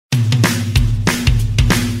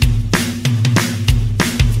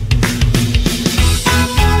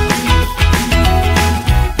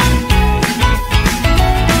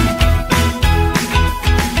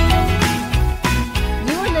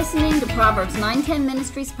910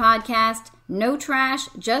 Ministries podcast, No Trash,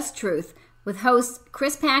 Just Truth, with hosts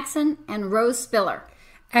Chris Paxson and Rose Spiller.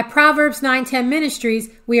 At Proverbs 910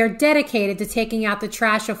 Ministries, we are dedicated to taking out the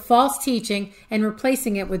trash of false teaching and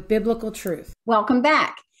replacing it with biblical truth. Welcome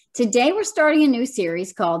back. Today we're starting a new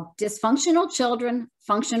series called Dysfunctional Children,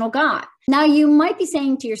 Functional God. Now you might be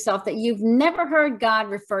saying to yourself that you've never heard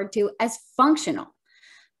God referred to as functional.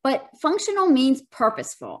 But functional means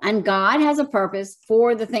purposeful, and God has a purpose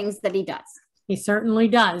for the things that he does. He certainly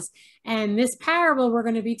does. And this parable we're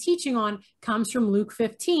going to be teaching on comes from Luke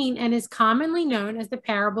 15 and is commonly known as the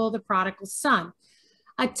parable of the Prodigal Son.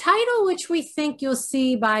 A title which we think you'll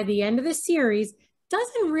see by the end of the series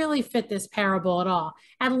doesn't really fit this parable at all,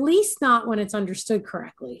 at least not when it's understood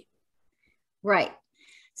correctly. Right.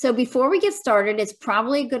 So before we get started, it's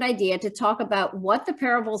probably a good idea to talk about what the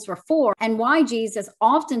parables were for and why Jesus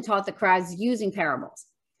often taught the crowds using parables.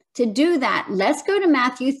 To do that, let's go to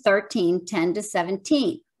Matthew 13, 10 to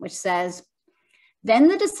 17, which says, "Then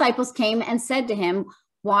the disciples came and said to him,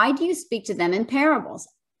 'Why do you speak to them in parables?'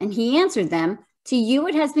 And he answered them, 'To you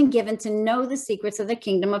it has been given to know the secrets of the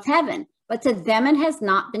kingdom of heaven, but to them it has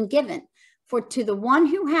not been given. For to the one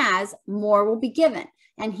who has, more will be given,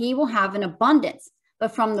 and he will have an abundance.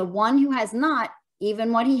 But from the one who has not,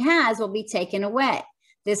 even what he has will be taken away.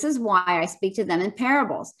 This is why I speak to them in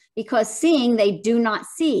parables, because seeing they do not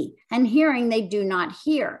see, and hearing they do not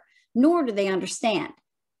hear, nor do they understand.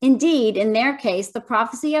 Indeed, in their case, the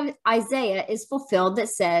prophecy of Isaiah is fulfilled that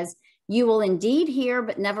says, you will indeed hear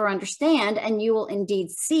but never understand, and you will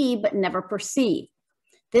indeed see but never perceive.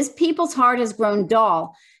 This people's heart has grown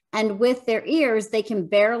dull, and with their ears they can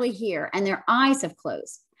barely hear, and their eyes have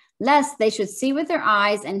closed. Lest they should see with their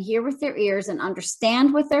eyes and hear with their ears and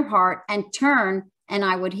understand with their heart and turn, and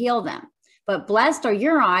I would heal them. But blessed are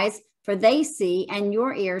your eyes, for they see, and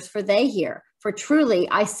your ears, for they hear. For truly,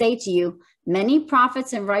 I say to you, many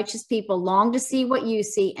prophets and righteous people long to see what you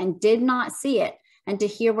see and did not see it, and to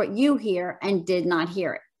hear what you hear and did not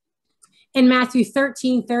hear it." In Matthew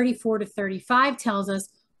 13, 34 to 35 tells us,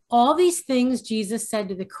 all these things Jesus said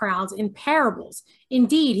to the crowds in parables.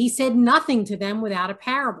 Indeed, he said nothing to them without a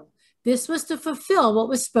parable. This was to fulfill what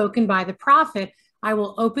was spoken by the prophet, I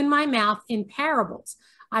will open my mouth in parables.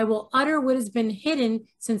 I will utter what has been hidden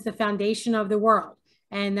since the foundation of the world.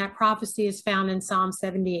 And that prophecy is found in Psalm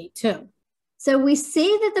 78 too. So we see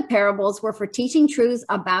that the parables were for teaching truths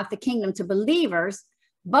about the kingdom to believers,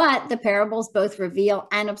 but the parables both reveal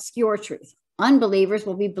and obscure truth. Unbelievers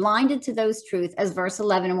will be blinded to those truths, as verse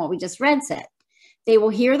 11 in what we just read said. They will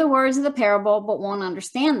hear the words of the parable, but won't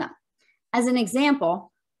understand them. As an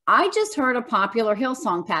example, I just heard a popular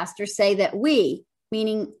Hillsong pastor say that we,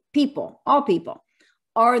 meaning people, all people,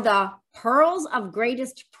 are the pearls of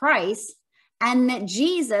greatest price, and that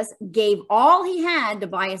Jesus gave all he had to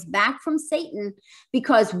buy us back from Satan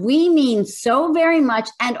because we mean so very much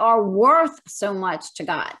and are worth so much to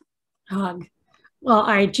God. Well, all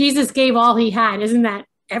right, Jesus gave all he had. Isn't that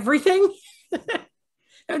everything? That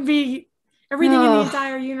would be everything in the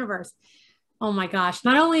entire universe. Oh my gosh.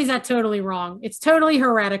 Not only is that totally wrong, it's totally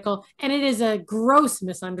heretical, and it is a gross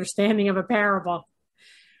misunderstanding of a parable.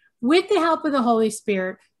 With the help of the Holy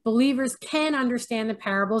Spirit, believers can understand the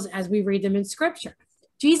parables as we read them in Scripture.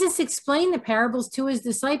 Jesus explained the parables to his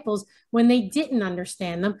disciples when they didn't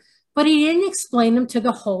understand them, but he didn't explain them to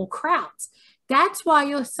the whole crowds. That's why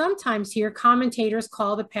you'll sometimes hear commentators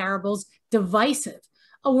call the parables divisive,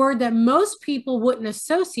 a word that most people wouldn't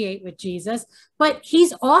associate with Jesus, but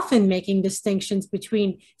he's often making distinctions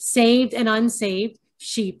between saved and unsaved,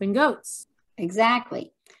 sheep and goats.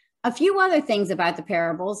 Exactly. A few other things about the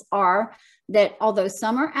parables are that although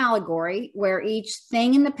some are allegory, where each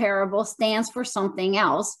thing in the parable stands for something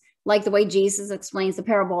else, like the way Jesus explains the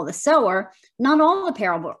parable of the sower, not all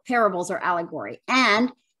the parables are allegory.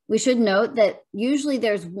 And we should note that usually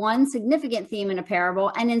there's one significant theme in a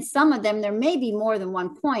parable, and in some of them, there may be more than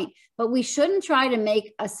one point, but we shouldn't try to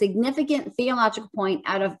make a significant theological point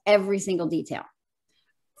out of every single detail.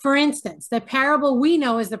 For instance, the parable we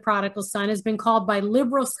know as the Prodigal Son has been called by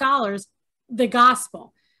liberal scholars the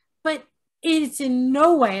gospel, but it's in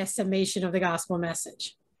no way a summation of the gospel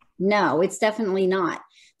message. No, it's definitely not.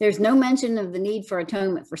 There's no mention of the need for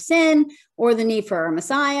atonement for sin or the need for a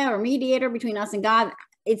Messiah or mediator between us and God.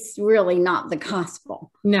 It's really not the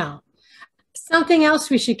gospel. No. Something else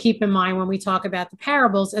we should keep in mind when we talk about the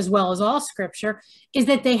parables, as well as all Scripture, is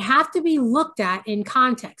that they have to be looked at in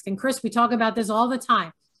context. And Chris, we talk about this all the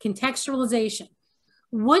time, contextualization.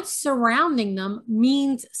 What's surrounding them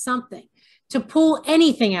means something. To pull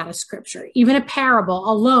anything out of Scripture, even a parable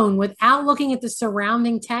alone, without looking at the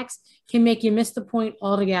surrounding text, can make you miss the point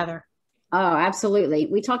altogether. Oh, absolutely.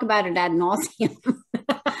 We talk about it ad nauseum.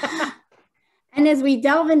 And as we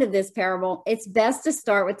delve into this parable, it's best to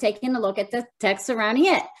start with taking a look at the text surrounding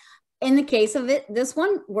it. In the case of this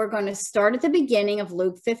one, we're going to start at the beginning of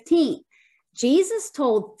Luke 15. Jesus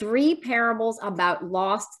told 3 parables about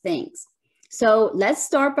lost things. So let's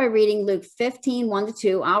start by reading Luke 15,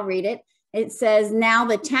 1-2. I'll read it. It says, "Now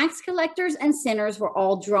the tax collectors and sinners were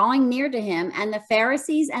all drawing near to him, and the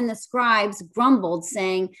Pharisees and the scribes grumbled,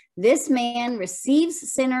 saying, 'This man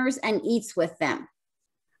receives sinners and eats with them.'"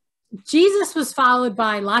 Jesus was followed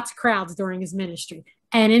by lots of crowds during his ministry.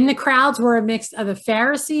 And in the crowds were a mix of the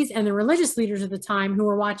Pharisees and the religious leaders of the time who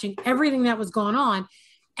were watching everything that was going on.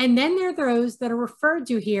 And then there are those that are referred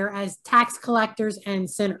to here as tax collectors and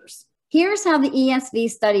sinners. Here's how the ESV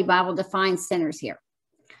Study Bible defines sinners here.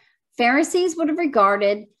 Pharisees would have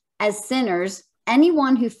regarded as sinners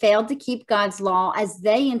anyone who failed to keep God's law as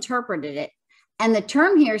they interpreted it. And the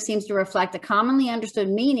term here seems to reflect a commonly understood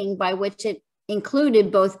meaning by which it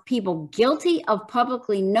included both people guilty of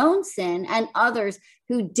publicly known sin and others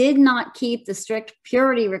who did not keep the strict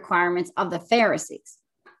purity requirements of the Pharisees.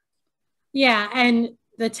 Yeah, and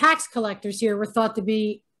the tax collectors here were thought to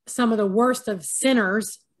be some of the worst of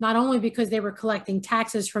sinners, not only because they were collecting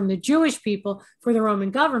taxes from the Jewish people for the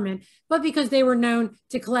Roman government, but because they were known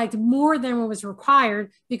to collect more than what was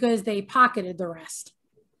required because they pocketed the rest.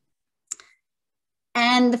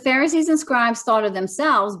 And the Pharisees and scribes thought of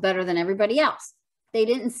themselves better than everybody else. They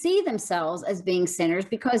didn't see themselves as being sinners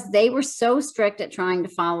because they were so strict at trying to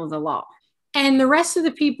follow the law. And the rest of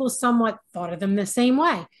the people somewhat thought of them the same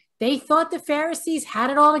way. They thought the Pharisees had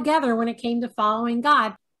it all together when it came to following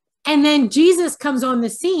God. And then Jesus comes on the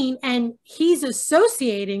scene and he's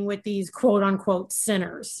associating with these quote unquote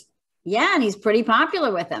sinners. Yeah, and he's pretty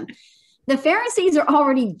popular with them. The Pharisees are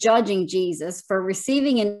already judging Jesus for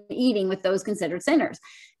receiving and eating with those considered sinners.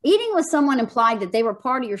 Eating with someone implied that they were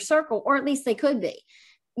part of your circle, or at least they could be.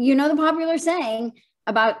 You know the popular saying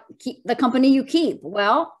about the company you keep.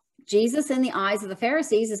 Well, Jesus, in the eyes of the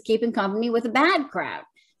Pharisees, is keeping company with a bad crowd,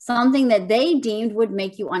 something that they deemed would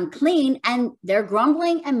make you unclean, and they're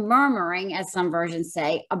grumbling and murmuring, as some versions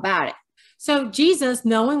say, about it. So Jesus,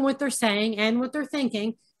 knowing what they're saying and what they're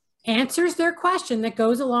thinking, answers their question that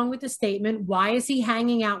goes along with the statement, why is he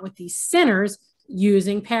hanging out with these sinners,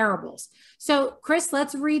 using parables? So, Chris,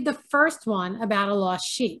 let's read the first one about a lost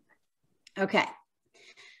sheep. Okay.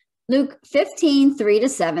 Luke 15,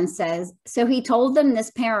 3-7 says, "So he told them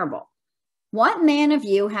this parable. What man of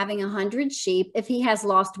you, having 100 sheep, if he has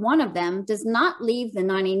lost one of them, does not leave the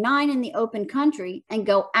 99 in the open country and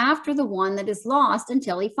go after the one that is lost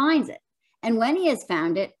until he finds it? And when he has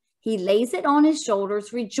found it, he lays it on his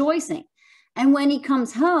shoulders, rejoicing. And when he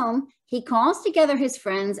comes home, he calls together his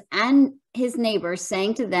friends and his neighbors,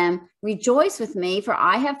 saying to them, 'Rejoice with me, for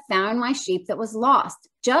I have found my sheep that was lost.'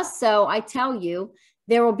 Just so, I tell you,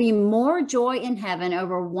 there will be more joy in heaven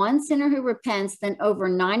over one sinner who repents than over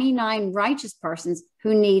 99 righteous persons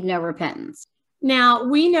who need no repentance." Now,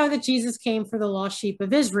 we know that Jesus came for the lost sheep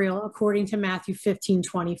of Israel, according to Matthew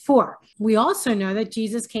 15:24. We also know that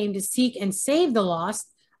Jesus came to seek and save the lost,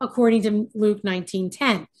 according to Luke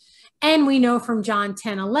 19:10. And we know from John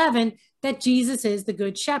 10:11 that Jesus is the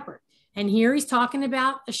good shepherd. And here he's talking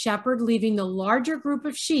about a shepherd leaving the larger group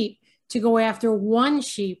of sheep to go after one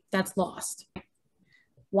sheep that's lost.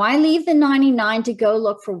 Why leave the 99 to go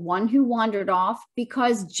look for one who wandered off?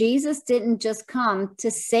 Because Jesus didn't just come to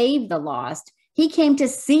save the lost. He came to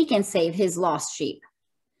seek and save his lost sheep.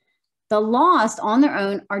 The lost on their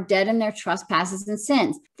own are dead in their trespasses and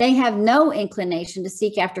sins. They have no inclination to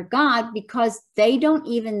seek after God because they don't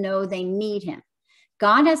even know they need him.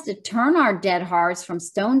 God has to turn our dead hearts from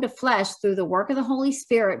stone to flesh through the work of the Holy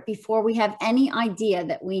Spirit before we have any idea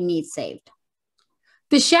that we need saved.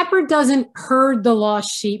 The shepherd doesn't herd the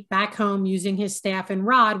lost sheep back home using his staff and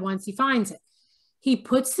rod once he finds it. He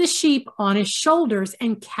puts the sheep on his shoulders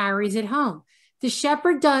and carries it home. The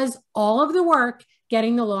shepherd does all of the work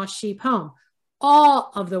getting the lost sheep home,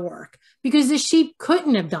 all of the work, because the sheep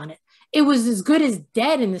couldn't have done it. It was as good as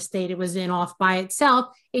dead in the state it was in off by itself.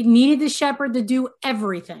 It needed the shepherd to do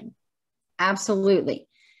everything. Absolutely.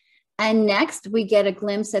 And next, we get a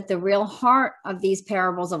glimpse at the real heart of these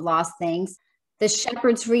parables of lost things, the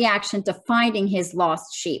shepherd's reaction to finding his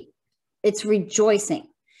lost sheep. It's rejoicing.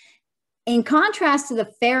 In contrast to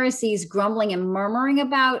the Pharisees grumbling and murmuring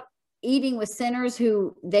about eating with sinners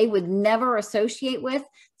who they would never associate with,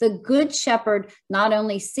 the good shepherd not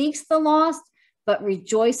only seeks the lost, but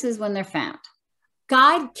rejoices when they're found.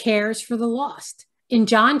 God cares for the lost. In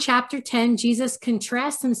John chapter 10, Jesus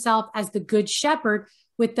contrasts himself as the good shepherd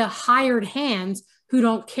with the hired hands who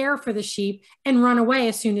don't care for the sheep and run away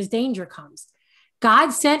as soon as danger comes.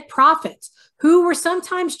 God sent prophets who were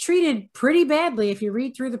sometimes treated pretty badly if you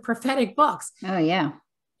read through the prophetic books. Oh, yeah.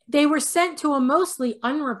 They were sent to a mostly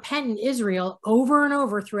unrepentant Israel over and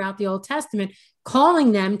over throughout the Old Testament,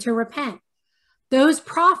 calling them to repent. Those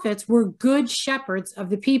prophets were good shepherds of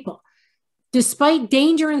the people. Despite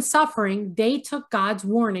danger and suffering, they took God's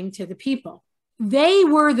warning to the people. They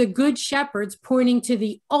were the good shepherds pointing to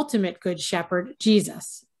the ultimate good shepherd,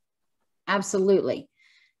 Jesus. Absolutely.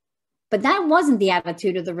 But that wasn't the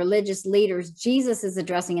attitude of the religious leaders Jesus is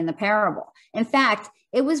addressing in the parable. In fact,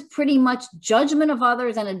 it was pretty much judgment of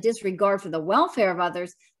others and a disregard for the welfare of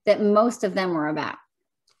others that most of them were about.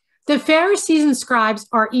 The Pharisees and scribes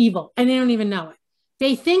are evil, and they don't even know it.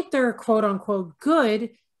 They think they're quote unquote good,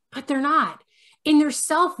 but they're not. In their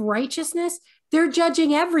self-righteousness, they're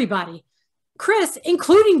judging everybody. Chris,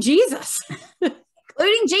 including Jesus.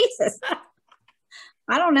 Including Jesus.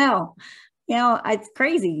 I don't know. It's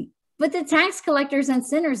crazy. But the tax collectors and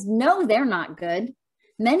sinners know they're not good.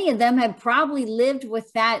 Many of them have probably lived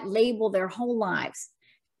with that label their whole lives.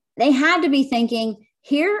 They had to be thinking,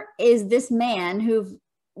 here is this man who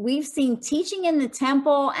we've seen teaching in the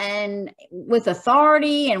temple and with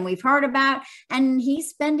authority, and we've heard about, and he's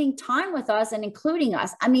spending time with us and including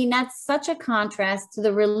us. I mean, that's such a contrast to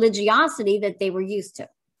the religiosity that they were used to.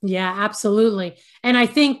 Yeah, absolutely. And I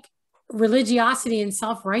think religiosity and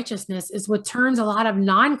self-righteousness is what turns a lot of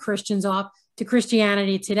non-Christians off to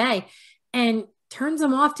Christianity today, and turns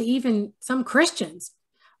them off to even some Christians.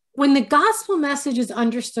 When the gospel message is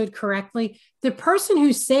understood correctly, the person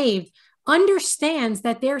who's saved understands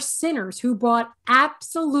that they're sinners who brought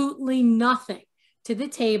absolutely nothing to the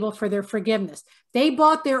table for their forgiveness. They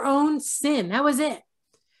bought their own sin. That was it.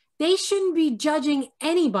 They shouldn't be judging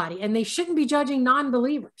anybody, and they shouldn't be judging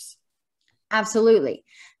non-believers. Absolutely.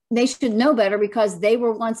 They should know better because they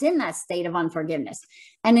were once in that state of unforgiveness.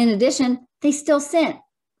 And in addition, they still sin.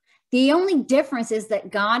 The only difference is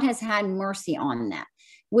that God has had mercy on them,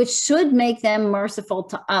 which should make them merciful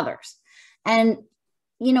to others. And,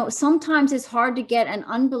 sometimes it's hard to get an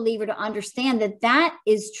unbeliever to understand that that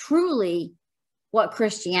is truly what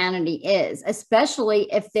Christianity is, especially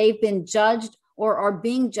if they've been judged or are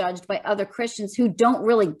being judged by other Christians who don't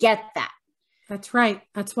really get that. That's right.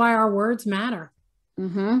 That's why our words matter.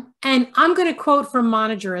 Mm-hmm. And I'm going to quote from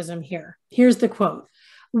Monagerism here. Here's the quote.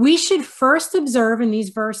 We should first observe in these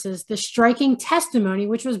verses the striking testimony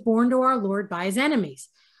which was borne to our Lord by his enemies.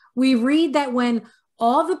 We read that when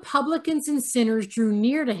all the publicans and sinners drew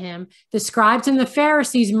near to him, the scribes and the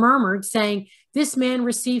Pharisees murmured, saying, "This man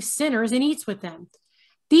receives sinners and eats with them."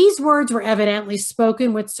 These words were evidently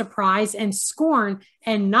spoken with surprise and scorn,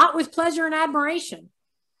 and not with pleasure and admiration.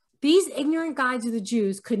 These ignorant guides of the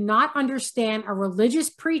Jews could not understand a religious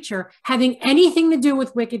preacher having anything to do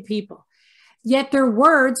with wicked people. Yet their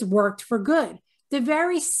words worked for good. The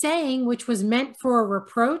very saying which was meant for a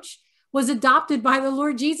reproach was adopted by the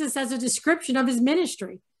Lord Jesus as a description of his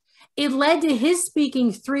ministry. It led to his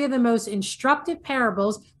speaking three of the most instructive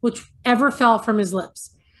parables which ever fell from his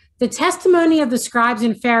lips. The testimony of the scribes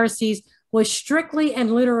and Pharisees was strictly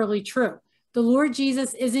and literally true. The Lord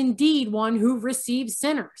Jesus is indeed one who receives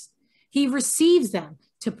sinners. He receives them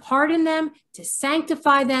to pardon them, to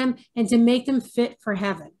sanctify them, and to make them fit for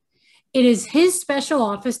heaven. It is his special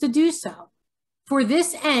office to do so. For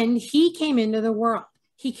this end, he came into the world.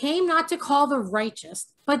 He came not to call the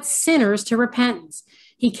righteous, but sinners to repentance.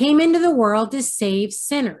 He came into the world to save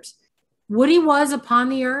sinners. What he was upon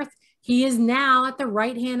the earth, he is now at the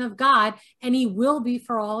right hand of God, and he will be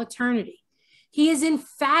for all eternity. He is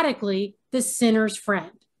emphatically the sinner's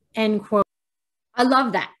friend. End quote. I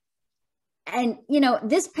love that. And,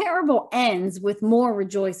 this parable ends with more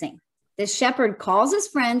rejoicing. The shepherd calls his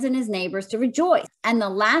friends and his neighbors to rejoice. And the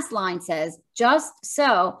last line says, "Just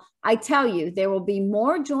so, I tell you, there will be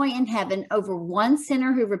more joy in heaven over one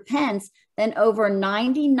sinner who repents than over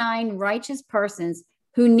 99 righteous persons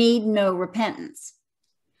who need no repentance."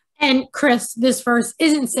 And Chris, this verse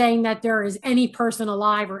isn't saying that there is any person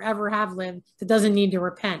alive or ever have lived that doesn't need to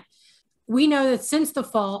repent. We know that since the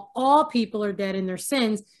fall, all people are dead in their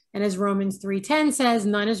sins. And as Romans 3:10 says,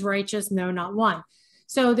 none is righteous, no, not one.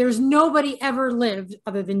 So there's nobody ever lived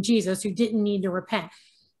other than Jesus who didn't need to repent.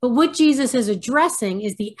 But what Jesus is addressing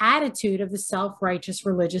is the attitude of the self-righteous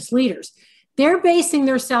religious leaders. They're basing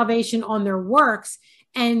their salvation on their works,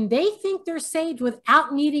 and they think they're saved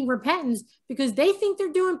without needing repentance because they think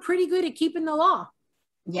they're doing pretty good at keeping the law.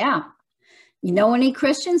 Yeah. You know any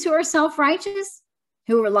Christians who are self-righteous,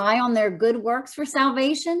 who rely on their good works for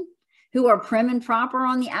salvation, who are prim and proper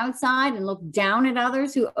on the outside and look down at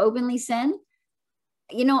others who openly sin?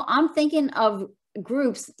 I'm thinking of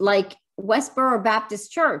groups like Westboro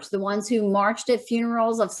Baptist Church, the ones who marched at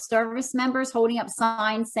funerals of service members, holding up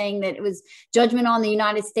signs saying that it was judgment on the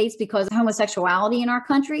United States because of homosexuality in our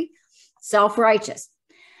country. Self-righteous.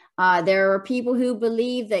 There are people who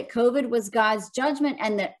believe that COVID was God's judgment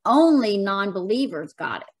and that only non-believers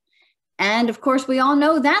got it. And of course, we all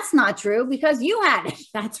know that's not true because you had it.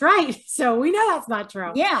 That's right. So we know that's not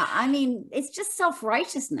true. Yeah. I mean, it's just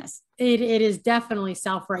self-righteousness. It is definitely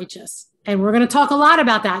self-righteous. And we're going to talk a lot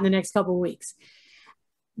about that in the next couple of weeks.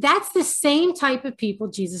 That's the same type of people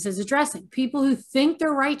Jesus is addressing. People who think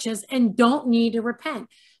they're righteous and don't need to repent.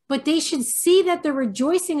 But they should see that the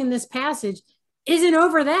rejoicing in this passage isn't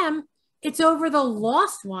over them. It's over the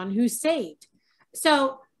lost one who's saved.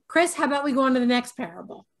 So, Chris, how about we go on to the next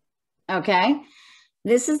parable? Okay.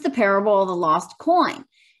 This is the parable of the lost coin.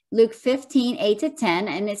 Luke 15, 8-10.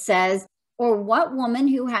 And it says, or what woman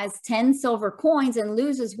who has 10 silver coins and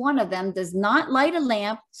loses one of them does not light a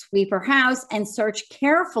lamp, sweep her house, and search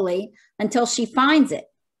carefully until she finds it?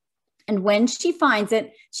 And when she finds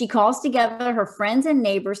it, she calls together her friends and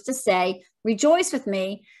neighbors to say, rejoice with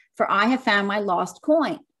me, for I have found my lost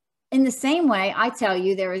coin. In the same way, I tell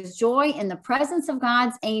you, there is joy in the presence of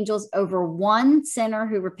God's angels over one sinner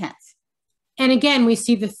who repents. And again, we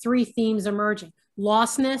see the three themes emerging: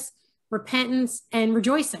 lostness, repentance, and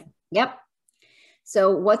rejoicing. Yep.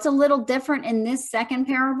 So what's a little different in this second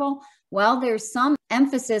parable? Well, there's some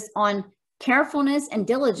emphasis on carefulness and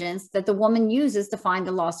diligence that the woman uses to find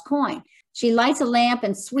the lost coin. She lights a lamp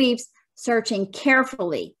and sweeps, searching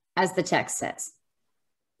carefully, as the text says.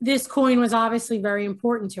 This coin was obviously very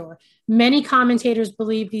important to her. Many commentators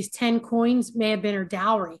believe these 10 coins may have been her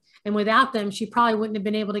dowry, and without them, she probably wouldn't have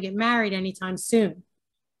been able to get married anytime soon.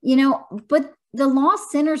 You know, but the lost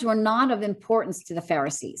sinners were not of importance to the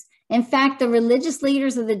Pharisees. In fact, the religious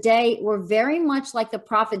leaders of the day were very much like the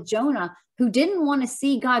prophet Jonah, who didn't want to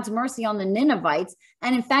see God's mercy on the Ninevites,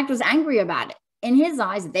 and in fact was angry about it. In his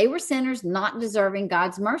eyes, they were sinners not deserving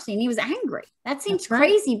God's mercy, and he was angry. That seems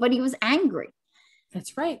crazy, but he was angry.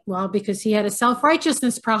 That's right. Well, because he had a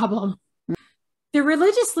self-righteousness problem. The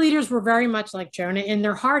religious leaders were very much like Jonah in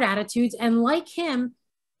their hard attitudes, and like him,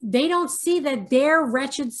 they don't see that they're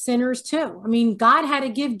wretched sinners too. I mean, God had to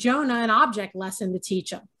give Jonah an object lesson to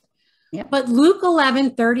teach him. Yep. But Luke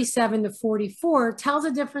 11:37-44 tells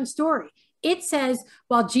a different story. It says,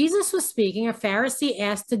 while Jesus was speaking, a Pharisee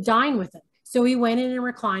asked to dine with him. So he went in and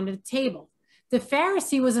reclined at the table. The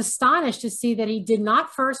Pharisee was astonished to see that he did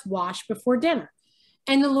not first wash before dinner.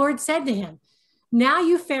 And the Lord said to him, now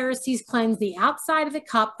you Pharisees cleanse the outside of the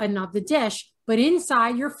cup and of the dish, but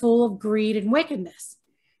inside you're full of greed and wickedness.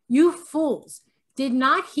 You fools, did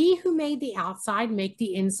not he who made the outside make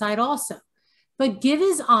the inside also? But give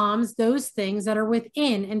his alms those things that are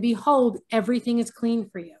within, and behold, everything is clean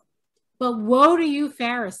for you. But woe to you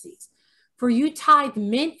Pharisees, for you tithe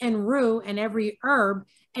mint and rue and every herb,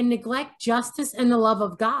 and neglect justice and the love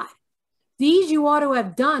of God. These you ought to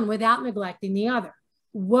have done without neglecting the other.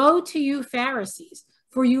 Woe to you Pharisees,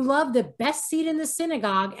 for you love the best seat in the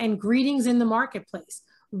synagogue and greetings in the marketplace.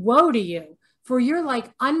 Woe to you, for you're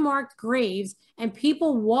like unmarked graves, and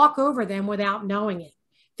people walk over them without knowing it.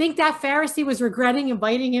 Think that Pharisee was regretting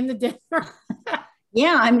inviting him to dinner?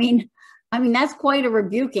 Yeah, I mean, that's quite a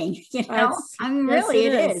rebuking, you know? Really,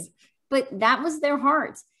 it is. But that was their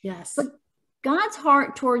hearts. Yes. But God's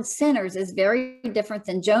heart towards sinners is very different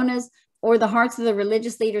than Jonah's or the hearts of the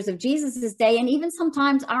religious leaders of Jesus's day, and even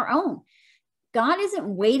sometimes our own. God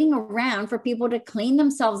isn't waiting around for people to clean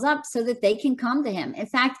themselves up so that they can come to him. In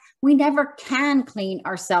fact, we never can clean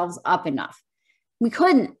ourselves up enough. We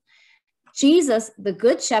couldn't. Jesus, the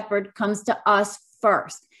Good Shepherd, comes to us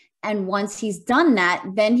first. And once he's done that,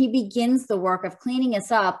 then he begins the work of cleaning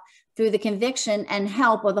us up through the conviction and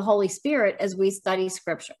help of the Holy Spirit as we study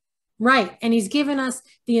Scripture. Right. And he's given us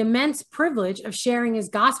the immense privilege of sharing his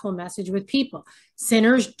gospel message with people,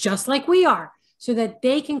 sinners just like we are, so that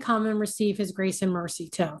they can come and receive his grace and mercy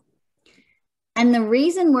too. And the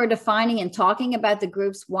reason we're defining and talking about the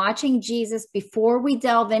groups watching Jesus before we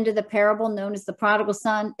delve into the parable known as the Prodigal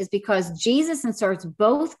Son is because Jesus inserts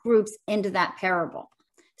both groups into that parable.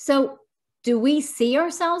 So do we see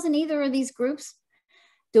ourselves in either of these groups?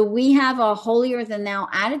 Do we have a holier than thou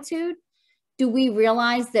attitude? Do we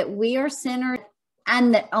realize that we are sinners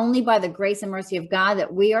and that only by the grace and mercy of God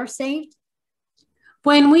that we are saved?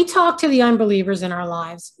 When we talk to the unbelievers in our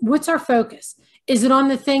lives, what's our focus? Is it on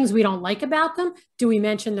the things we don't like about them? Do we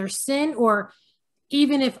mention their sin? Or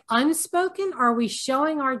even if unspoken, are we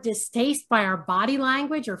showing our distaste by our body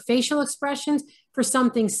language or facial expressions for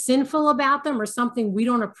something sinful about them or something we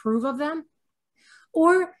don't approve of them?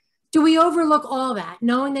 Or Do we overlook all that,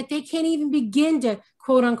 knowing that they can't even begin to,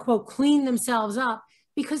 quote unquote, clean themselves up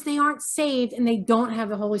because they aren't saved and they don't have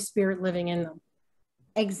the Holy Spirit living in them?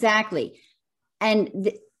 Exactly.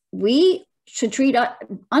 And we should treat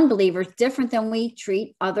unbelievers different than we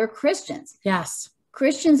treat other Christians. Yes.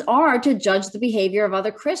 Christians are to judge the behavior of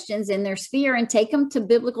other Christians in their sphere and take them to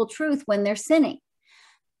biblical truth when they're sinning.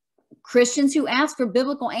 Christians who ask for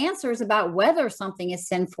biblical answers about whether something is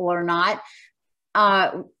sinful or not,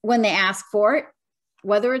 when they ask for it,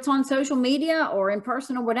 whether it's on social media or in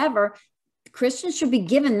person or whatever, Christians should be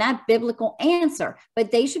given that biblical answer,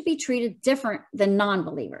 but they should be treated different than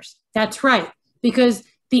non-believers. That's right. Because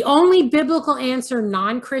the only biblical answer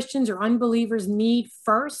non-Christians or unbelievers need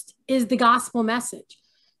first is the gospel message.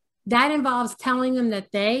 That involves telling them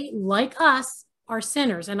that they, like us, are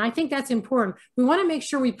sinners. And I think that's important. We want to make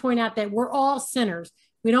sure we point out that we're all sinners.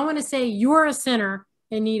 We don't want to say you're a sinner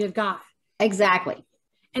in need of God. Exactly.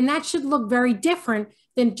 And that should look very different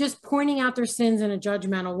than just pointing out their sins in a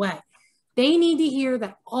judgmental way. They need to hear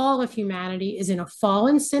that all of humanity is in a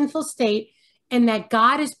fallen, sinful state and that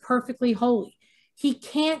God is perfectly holy. He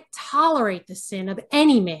can't tolerate the sin of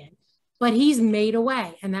any man, but he's made a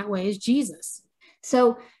way, and that way is Jesus.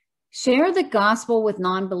 So share the gospel with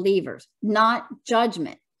non-believers, not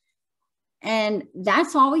judgment. And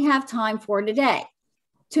that's all we have time for today.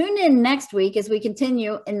 Tune in next week as we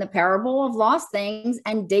continue in the parable of lost things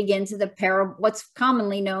and dig into the parable, what's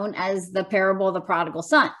commonly known as the parable of the prodigal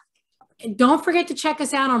son. Don't forget to check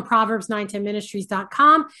us out on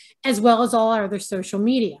proverbs910ministries.com, as well as all our other social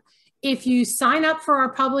media. If you sign up for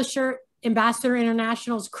our publisher, Ambassador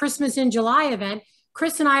International's Christmas in July event,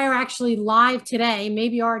 Chris and I are actually live today,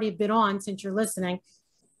 maybe already have been on since you're listening,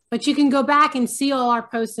 but you can go back and see all our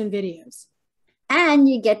posts and videos. And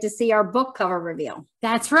you get to see our book cover reveal.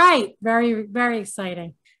 That's right. Very, very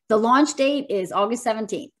exciting. The launch date is August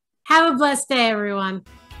 17th. Have a blessed day, everyone.